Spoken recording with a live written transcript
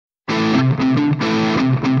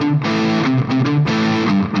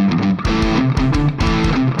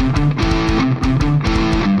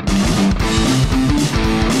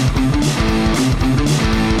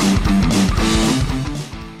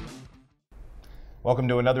Welcome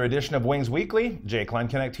to another edition of Wings Weekly. Jay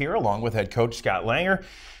Kleinknecht here, along with head coach Scott Langer.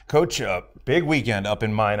 Coach, big weekend up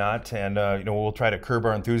in Minot, and we'll try to curb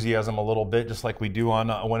our enthusiasm a little bit, just like we do on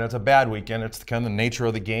when it's a bad weekend. It's kind of the nature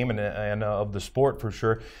of the game and of the sport for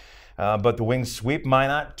sure. But the Wings sweep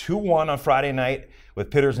Minot 2-1 on Friday night,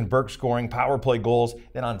 with Pitters and Burke scoring power play goals.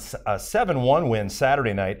 Then on a 7-1 win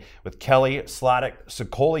Saturday night, with Kelly, Slottick,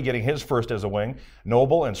 Sokoli getting his first as a wing,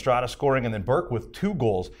 Noble and Strada scoring, and then Burke with 2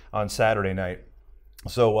 goals on Saturday night.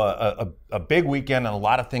 So a big weekend and a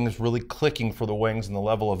lot of things really clicking for the Wings and the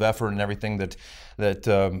level of effort and everything that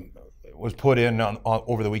was put in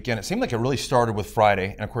over the weekend. It seemed like it really started with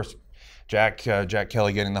Friday, and of course Jack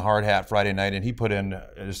Kelly getting the hard hat Friday night, and he put in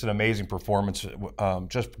just an amazing performance,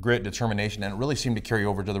 just grit, determination, and it really seemed to carry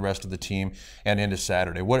over to the rest of the team and into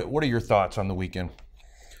Saturday. What are your thoughts on the weekend?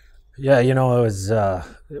 Yeah, it was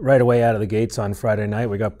right away out of the gates on Friday night.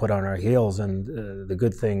 We got put on our heels, and the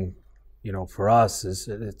good thing, for us is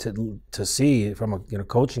to see from a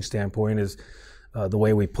coaching standpoint is the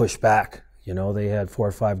way we push back. They had 4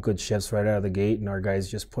 or 5 good shifts right out of the gate, and our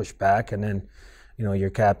guys just pushed back, and then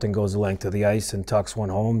your captain goes the length of the ice and tucks one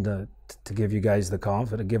home to give you guys the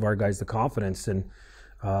confidence, give our guys the confidence, and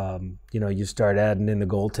you start adding in the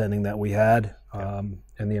goaltending that we had, and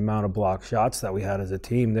the amount of block shots that we had as a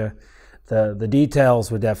team. The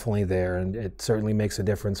details were definitely there, and it certainly makes a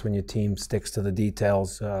difference when your team sticks to the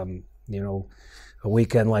details. A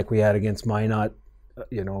weekend like we had against Minot,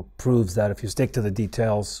 proves that if you stick to the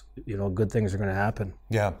details, good things are going to happen.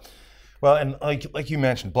 Yeah. Well, and like you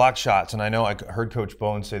mentioned, block shots, and I know I heard Coach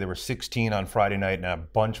Bones say there were 16 on Friday night and a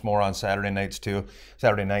bunch more on Saturday night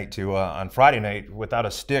too. On Friday night, without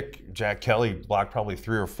a stick, Jack Kelly blocked probably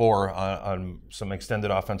 3 or 4 on some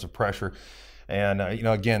extended offensive pressure. And,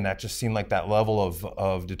 again, that just seemed like that level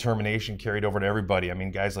of determination carried over to everybody. I mean,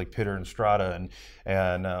 guys like Pitter and Strada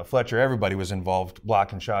and Fletcher, everybody was involved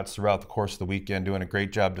blocking shots throughout the course of the weekend, doing a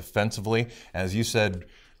great job defensively. As you said,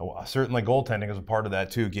 certainly goaltending is a part of that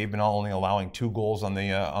too. Gabe not only allowing 2 goals on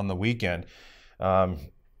the weekend. And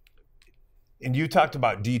you talked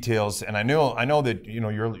about details, and I know that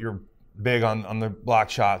you're big on the block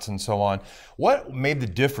shots and so on. What made the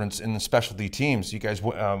difference in the specialty teams? You guys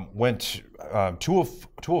went 2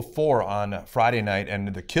 of 4 on Friday night,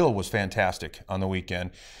 and the kill was fantastic on the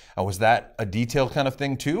weekend. Was that a detail kind of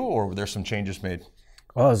thing too, or were there some changes made?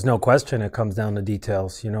 Well, there's no question it comes down to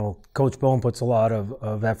details. Coach Bone puts a lot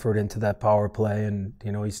of effort into that power play, and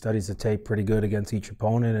he studies the tape pretty good against each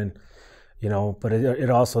opponent, and but it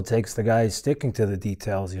also takes the guys sticking to the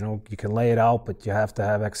details. You can lay it out, but you have to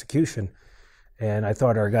have execution. And I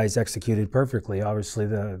thought our guys executed perfectly. Obviously,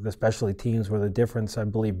 the specialty teams were the difference, I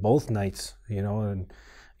believe, both nights. And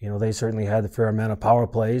they certainly had a fair amount of power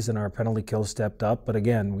plays, and our penalty kill stepped up. But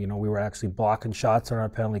again, we were actually blocking shots on our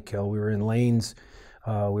penalty kill. We were in lanes.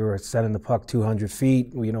 We were sending the puck 200 feet.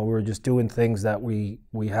 We were just doing things that we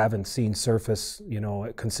haven't seen surface,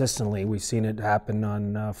 consistently. We've seen it happen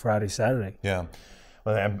on Friday, Saturday. Yeah.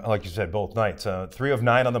 Well, like you said, both nights. 3 of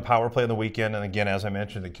 9 on the power play on the weekend. And again, as I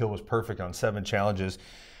mentioned, the kill was perfect on 7 challenges.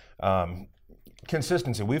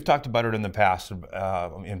 Consistency. We've talked about it in the past,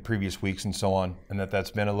 in previous weeks and so on, and that's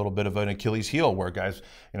been a little bit of an Achilles heel where guys,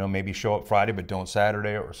 maybe show up Friday but don't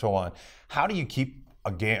Saturday or so on. How do you keep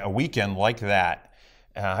a weekend like that?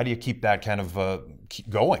 How do you keep that kind of keep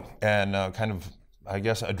going and I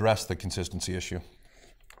guess, address the consistency issue?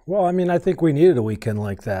 Well, I think we needed a weekend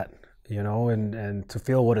like that, and to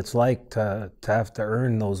feel what it's like to have to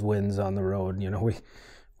earn those wins on the road.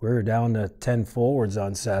 We were down to 10 forwards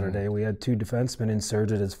on Saturday. We had 2 defensemen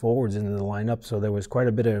inserted as forwards into the lineup, so there was quite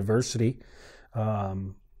a bit of adversity,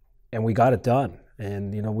 and we got it done.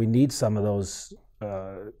 And, we need some of those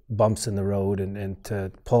bumps in the road and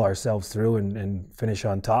to pull ourselves through and finish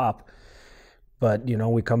on top. But,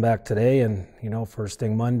 we come back today and, first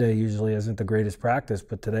thing Monday usually isn't the greatest practice,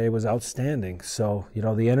 but today was outstanding. So,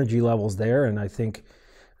 the energy level's there, and I think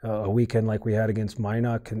a weekend like we had against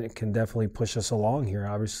Minot can definitely push us along here.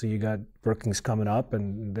 Obviously, you got Brookings coming up,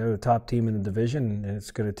 and they're the top team in the division, and it's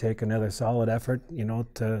going to take another solid effort,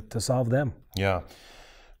 to solve them. Yeah.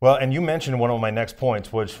 Well, and you mentioned one of my next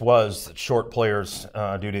points, which was short players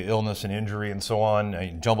due to illness and injury and so on.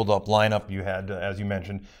 A jumbled up lineup. You had, as you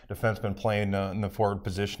mentioned, defensemen playing in the forward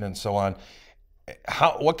position and so on.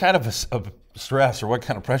 What kind of stress or what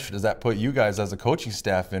kind of pressure does that put you guys as a coaching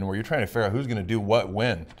staff in, where you're trying to figure out who's going to do what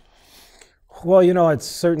when? Well, it's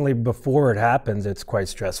certainly before it happens, it's quite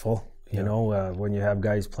stressful. When you have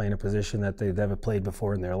guys playing a position that they've never played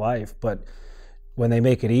before in their life, but when they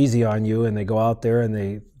make it easy on you and they go out there and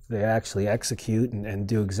they actually execute and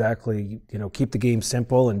do exactly, keep the game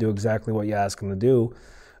simple and do exactly what you ask them to do,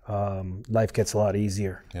 life gets a lot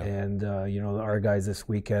easier. Yeah. And, our guys this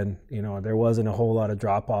weekend, there wasn't a whole lot of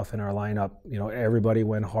drop-off in our lineup. Everybody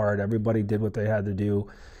went hard. Everybody did what they had to do.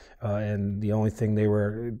 And the only thing they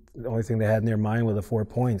had in their mind were the 4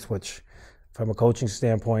 points, which from a coaching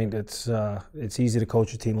standpoint, it's easy to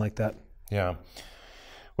coach a team like that. Yeah.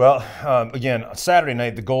 Well, again, Saturday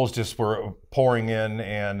night, the goals just were pouring in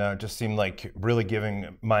and just seemed like really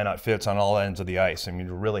giving Minot fits on all ends of the ice. I mean,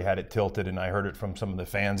 you really had it tilted, and I heard it from some of the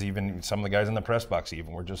fans, even some of the guys in the press box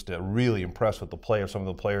even were just really impressed with the play of some of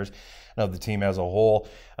the players and of the team as a whole.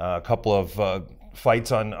 A couple of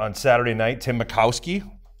fights on Saturday night. Tim Mikowski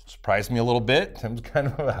surprised me a little bit. Tim's kind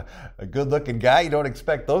of a good-looking guy. You don't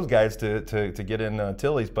expect those guys to get in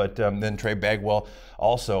Tilly's, but then Trey Bagwell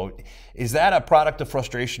also. Is that a product of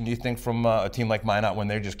frustration, do you think, from a team like Minot when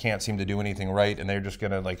they just can't seem to do anything right and they're just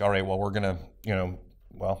going to all right, well, we're going to,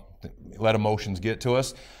 let emotions get to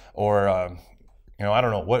us? Or, I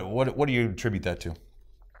don't know. What do you attribute that to?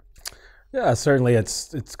 Yeah, certainly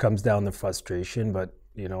it comes down to frustration, but,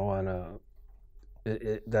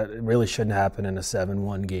 that really shouldn't happen in a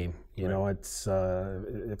 7-1 game. It's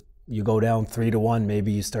if you go down 3-1,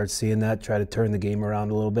 maybe you start seeing that, try to turn the game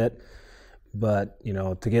around a little bit. But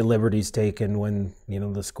to get liberties taken when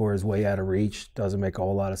the score is way out of reach doesn't make a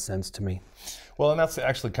whole lot of sense to me. Well, and that's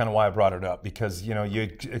actually kind of why I brought it up, because you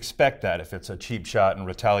expect that if it's a cheap shot and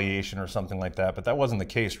retaliation or something like that, but that wasn't the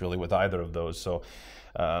case really with either of those. So.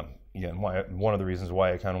 Again, one of the reasons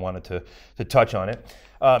why I kind of wanted to touch on it.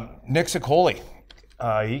 Nick Sicoli.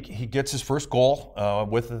 He gets his first goal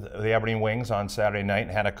with the Aberdeen Wings on Saturday night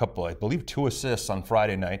and had a couple, I believe 2 assists on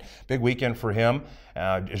Friday night. Big weekend for him.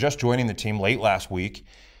 Just joining the team late last week.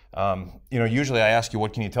 Usually I ask you,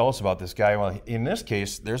 what can you tell us about this guy? Well, in this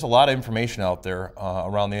case, there's a lot of information out there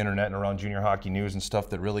around the internet and around junior hockey news and stuff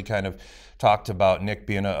that really kind of talked about Nick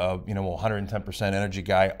being a 110% energy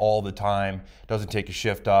guy all the time, doesn't take a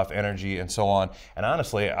shift off, energy and so on. And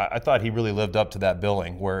honestly, I thought he really lived up to that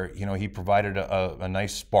billing, where he provided a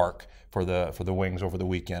nice spark for the Wings over the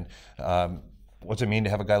weekend. What's it mean to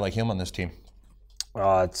have a guy like him on this team?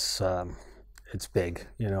 It's big,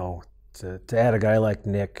 to add a guy like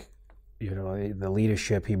Nick, the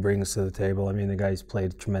leadership he brings to the table. I mean, the guy's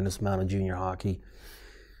played a tremendous amount of junior hockey,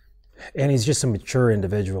 and he's just a mature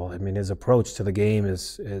individual. I mean, his approach to the game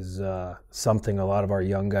is something a lot of our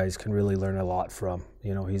young guys can really learn a lot from.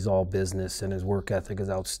 He's all business, and his work ethic is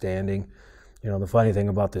outstanding. The funny thing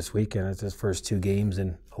about this weekend is his first 2 games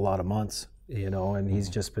in a lot of months, and he's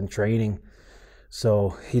just been training.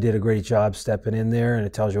 So he did a great job stepping in there, and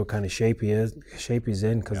it tells you what kind of shape he's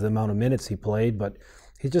in because of the amount of minutes he played. But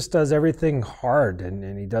he just does everything hard,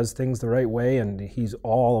 and he does things the right way, and he's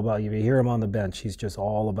all about, you hear him on the bench, he's just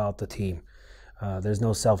all about the team. There's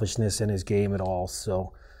no selfishness in his game at all.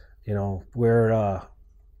 So, we're,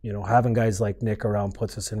 having guys like Nick around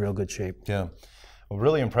puts us in real good shape. Yeah. Well,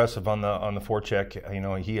 really impressive on the forecheck.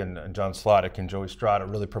 He and John Slottick and Joey Strada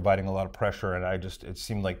really providing a lot of pressure, and it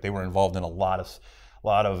seemed like they were involved in a lot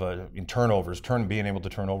of turnovers, being able to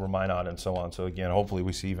turn over Minot and so on. So again, hopefully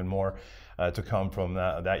we see even more to come from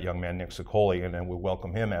that young man, Nick Sicoli, and we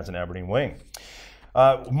welcome him as an Aberdeen Wing.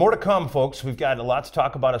 More to come, folks. We've got a lot to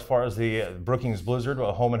talk about as far as the Brookings Blizzard,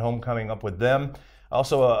 a home and home coming up with them.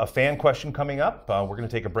 Also, a fan question coming up. We're going to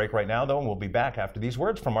take a break right now, though, and we'll be back after these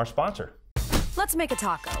words from our sponsor. Let's make a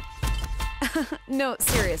taco. No,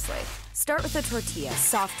 seriously. Start with a tortilla,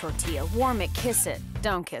 soft tortilla, warm it, kiss it,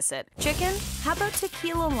 don't kiss it. Chicken? How about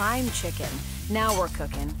tequila lime chicken? Now we're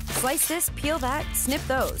cooking. Slice this, peel that, snip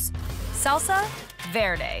those. Salsa?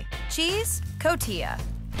 Verde. Cheese? Cotija.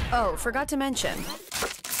 Oh, forgot to mention.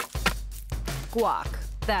 Guac.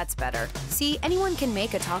 That's better. See, anyone can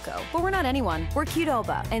make a taco, but we're not anyone. We're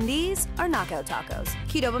Qdoba, and these are knockout tacos.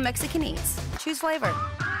 Qdoba Mexican Eats. Choose flavor.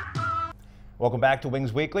 Welcome back to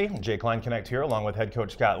Wings Weekly. Jay Klein Connect here, along with head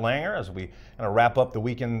coach Scott Langer, as we kind of wrap up the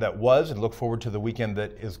weekend that was and look forward to the weekend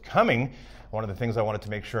that is coming. One of the things I wanted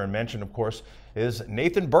to make sure and mention, of course, is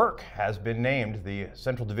Nathan Burke has been named the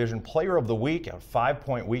Central Division Player of the Week. A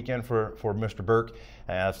 5-point weekend for Mr. Burke,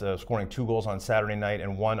 scoring 2 goals on Saturday night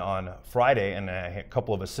and 1 on Friday, and a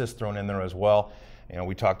couple of assists thrown in there as well.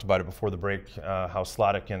 We talked about it before the break, how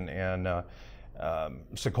Slottick and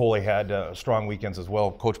Sicoli had strong weekends as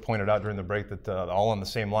well. Coach pointed out during the break that all on the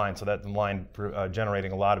same line, so that line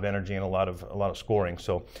generating a lot of energy and a lot of scoring.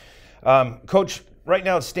 So, Coach, right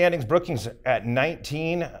now it's standings. Brookings at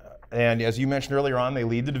 19, and as you mentioned earlier on, they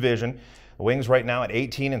lead the division. The Wings right now at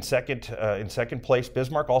 18 in second place.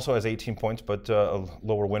 Bismarck also has 18 points, but a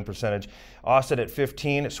lower win percentage. Austin at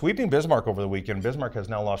 15, sweeping Bismarck over the weekend. Bismarck has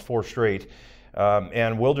now lost 4 straight.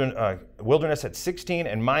 and Wilderness at 16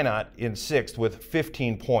 and Minot in 6th with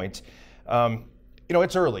 15 points.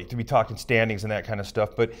 It's early to be talking standings and that kind of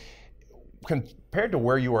stuff, but compared to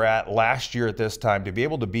where you were at last year at this time, to be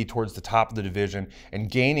able to be towards the top of the division and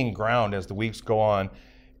gaining ground as the weeks go on,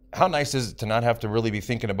 how nice is it to not have to really be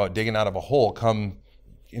thinking about digging out of a hole come,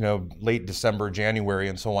 late December, January,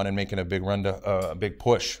 and so on, and making a big run to a big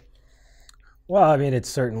push? Well, I mean, it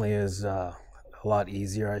certainly is a lot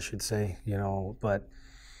easier, I should say, but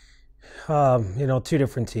two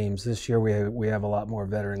different teams. This year we have a lot more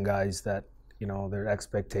veteran guys that, their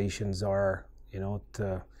expectations are,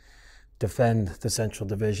 to defend the Central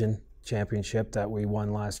Division championship that we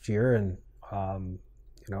won last year, and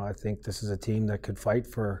I think this is a team that could fight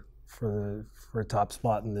for a top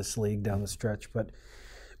spot in this league down the stretch. But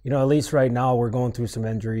at least right now we're going through some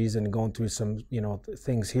injuries and going through some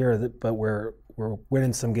things here, but we're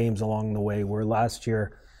winning some games along the way. Where last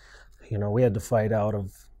year, we had to fight out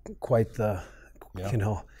of quite the,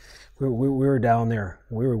 we were down there.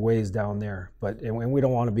 We were ways down there, and we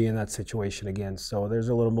don't want to be in that situation again. So there's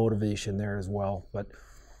a little motivation there as well. But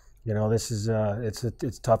this is it's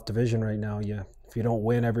a tough division right now. If you don't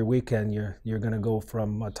win every weekend, you're going to go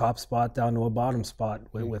from a top spot down to a bottom spot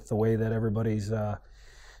with the way that everybody's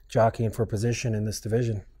jockeying for position in this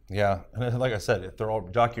division. Yeah, and like I said, if they're all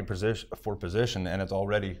jockeying for position, and it's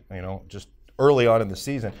already just early on in the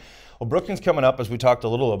season. Well, Brookings coming up, as we talked a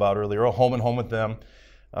little about earlier, home and home with them.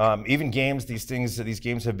 Even games, these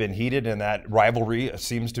games have been heated, and that rivalry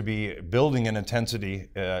seems to be building in intensity,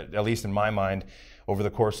 at least in my mind, over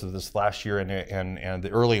the course of this last year and the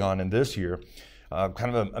early on in this year.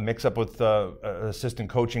 Kind of a mix-up with assistant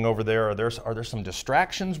coaching over there. Are there some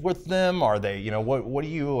distractions with them? Are they, what do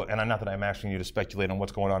you? And not that I'm asking you to speculate on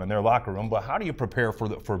what's going on in their locker room, but how do you prepare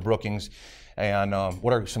for Brookings, and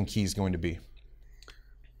what are some keys going to be?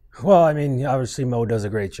 Well, I mean, obviously Mo does a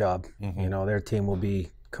great job. Mm-hmm. Their team will be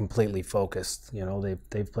completely focused.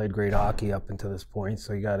 They've played great hockey up until this point,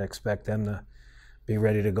 so you got to expect them to be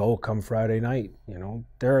ready to go come Friday night.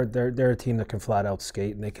 They're a team that can flat out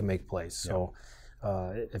skate and they can make plays. So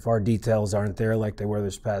if our details aren't there like they were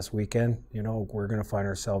this past weekend, we're going to find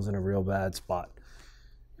ourselves in a real bad spot.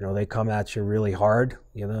 They come at you really hard.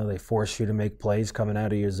 They force you to make plays coming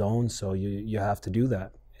out of your zone, so you have to do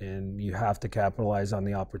that. And you have to capitalize on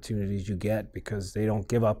the opportunities you get, because they don't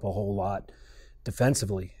give up a whole lot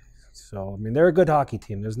defensively. So, I mean, they're a good hockey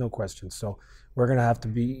team. There's no question. So we're going to have to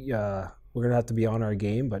be on our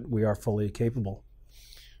game, but we are fully capable.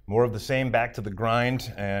 More of the same, back to the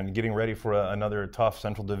grind and getting ready for another tough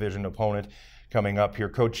Central Division opponent coming up here.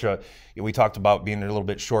 Coach, we talked about being a little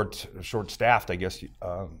bit short-staffed, I guess,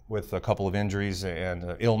 with a couple of injuries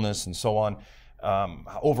and illness and so on.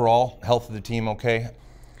 Overall, health of the team okay?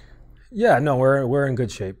 Yeah, no, we're in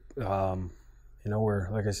good shape. We're,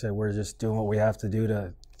 like I said, we're just doing what we have to do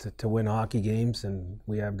to win hockey games, and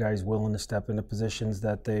we have guys willing to step into positions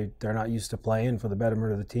that they're not used to playing for the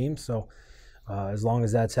betterment of the team. So as long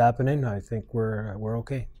as that's happening, I think we're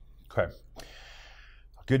okay. Okay.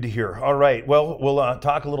 Good to hear. All right. Well, we'll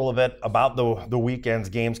talk a little bit about the weekend's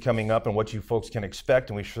games coming up and what you folks can expect,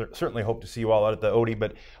 and we certainly hope to see you all out at the Odie.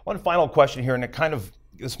 But one final question here, and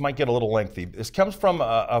this might get a little lengthy. This comes from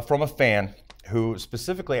a fan who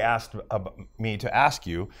specifically asked me to ask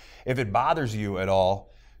you if it bothers you at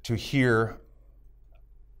all to hear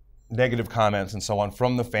negative comments and so on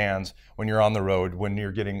from the fans when you're on the road, when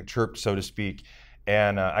you're getting chirped, so to speak.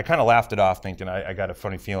 And I kind of laughed it off, thinking I got a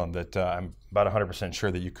funny feeling that I'm about 100%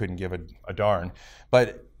 sure that you couldn't give a darn.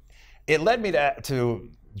 But it led me to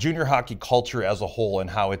junior hockey culture as a whole and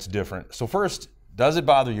how it's different. So first, does it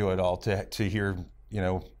bother you at all to hear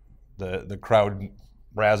the crowd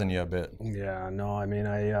razzing you a bit? Yeah, no, I mean,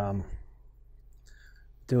 I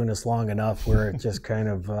doing this long enough where it just kind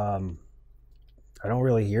of I don't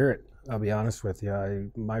really hear it, I'll be honest with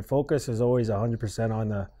you. My focus is always 100% on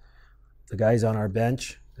the guys on our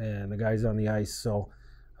bench and the guys on the ice. So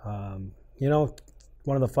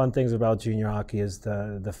one of the fun things about junior hockey is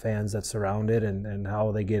the fans that surround it and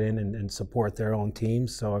how they get in and support their own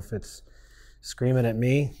teams. So if it's screaming at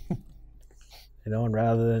me, and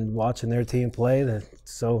rather than watching their team play,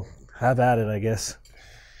 so have at it, I guess.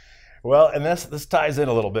 Well, and this ties in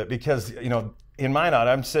a little bit because, in Minot,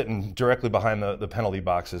 I'm sitting directly behind the penalty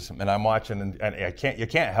boxes, and I'm watching, and you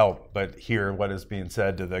can't help but hear what is being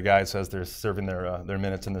said to the guys as they're serving their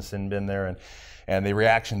minutes in the sin bin there, and the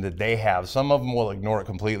reaction that they have. Some of them will ignore it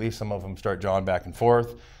completely. Some of them start jawing back and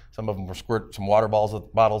forth. Some of them will squirt some water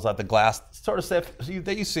bottles at the glass, sort of stuff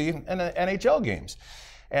that you see in NHL games.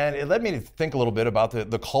 And it led me to think a little bit about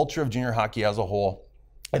the culture of junior hockey as a whole.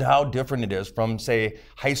 at how different it is from, say,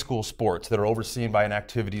 high school sports that are overseen by an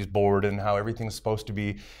activities board and how everything's supposed to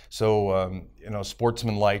be so,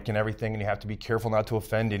 sportsmanlike and everything, and you have to be careful not to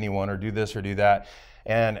offend anyone or do this or do that.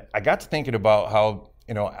 And I got to thinking about how,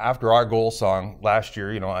 after our goal song last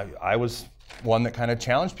year, I was one that kind of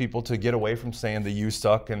challenged people to get away from saying the "you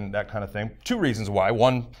suck" and that kind of thing. Two reasons why.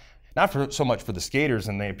 One, not so much for the skaters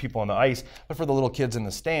and the people on the ice, but for the little kids in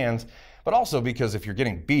the stands. But also because if you're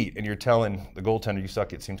getting beat and you're telling the goaltender you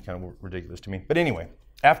suck, it seems kind of ridiculous to me. But anyway,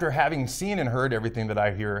 after having seen and heard everything that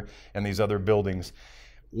I hear in these other buildings,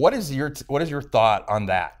 what is your thought on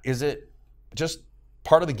that? Is it just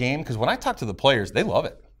part of the game? Because when I talk to the players, they love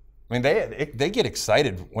it. I mean, they get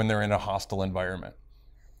excited when they're in a hostile environment.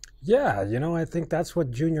 Yeah, I think that's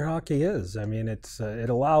what junior hockey is. I mean, it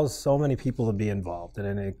allows so many people to be involved, and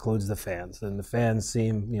it includes the fans. And the fans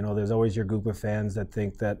seem, there's always your group of fans that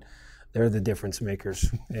think that they're the difference makers,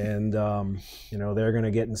 and they're going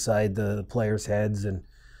to get inside the players' heads, and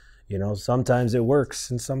sometimes it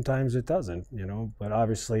works and sometimes it doesn't. But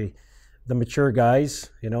obviously, the mature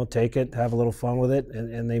guys, take it, have a little fun with it,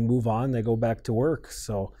 and they move on. They go back to work.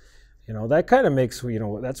 So, that kind of makes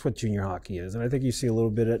that's what junior hockey is, and I think you see a little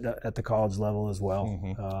bit at the college level as well.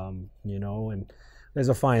 Mm-hmm. And there's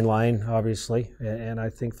a fine line, obviously, and I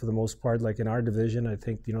think for the most part, like in our division, I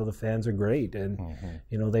think the fans are great, and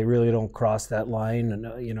mm-hmm. They really don't cross that line, and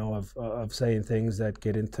of saying things that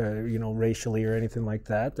get into racially or anything like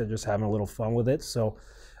that. They're just having a little fun with it. So,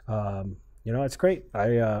 it's great.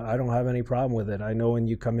 I don't have any problem with it. I know when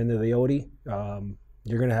you come into the Odie,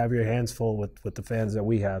 you're going to have your hands full with the fans that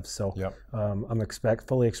we have. So yep. I'm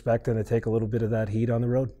fully expecting to take a little bit of that heat on the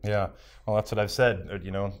road. Yeah, well, that's what I've said.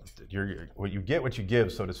 You get what you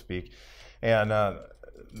give, so to speak. And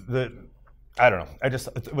I don't know.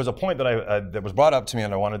 It was a point that that was brought up to me,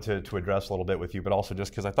 and I wanted to address a little bit with you, but also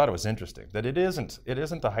just because I thought it was interesting that it isn't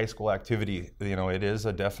a high school activity. It is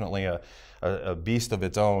definitely a beast of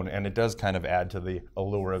its own, and it does kind of add to the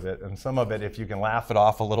allure of it. And some of it, if you can laugh it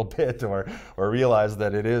off a little bit, or realize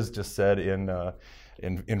that it is just said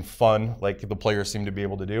in fun, like the players seem to be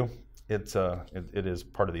able to do. It is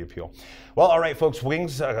part of the appeal. Well, all right, folks,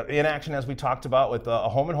 Wings in action as we talked about with a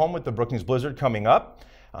home-and-home with the Brookings Blizzard coming up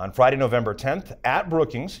on Friday, November 10th at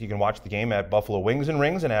Brookings. You can watch the game at Buffalo Wings and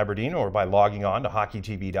Rings in Aberdeen or by logging on to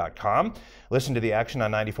hockeytv.com. Listen to the action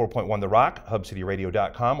on 94.1 The Rock,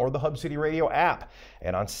 hubcityradio.com, or the Hub City Radio app.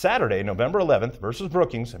 And on Saturday, November 11th versus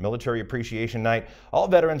Brookings, a military appreciation night, all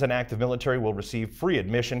veterans and active military will receive free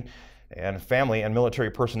admission, and family and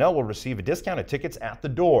military personnel will receive discounted tickets at the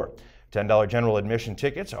door. $10 general admission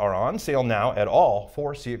tickets are on sale now at all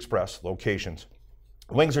 4 Sea Express locations.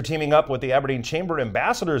 Wings are teaming up with the Aberdeen Chamber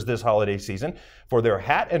Ambassadors this holiday season for their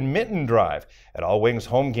Hat and Mitten Drive. At all Wings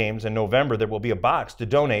home games in November, there will be a box to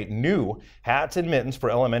donate new hats and mittens for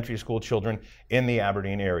elementary school children in the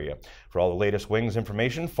Aberdeen area. For all the latest Wings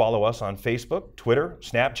information, follow us on Facebook, Twitter,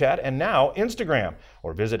 Snapchat, and now Instagram,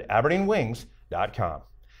 or visit aberdeenwings.com.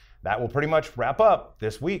 That will pretty much wrap up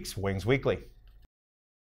this week's Wings Weekly.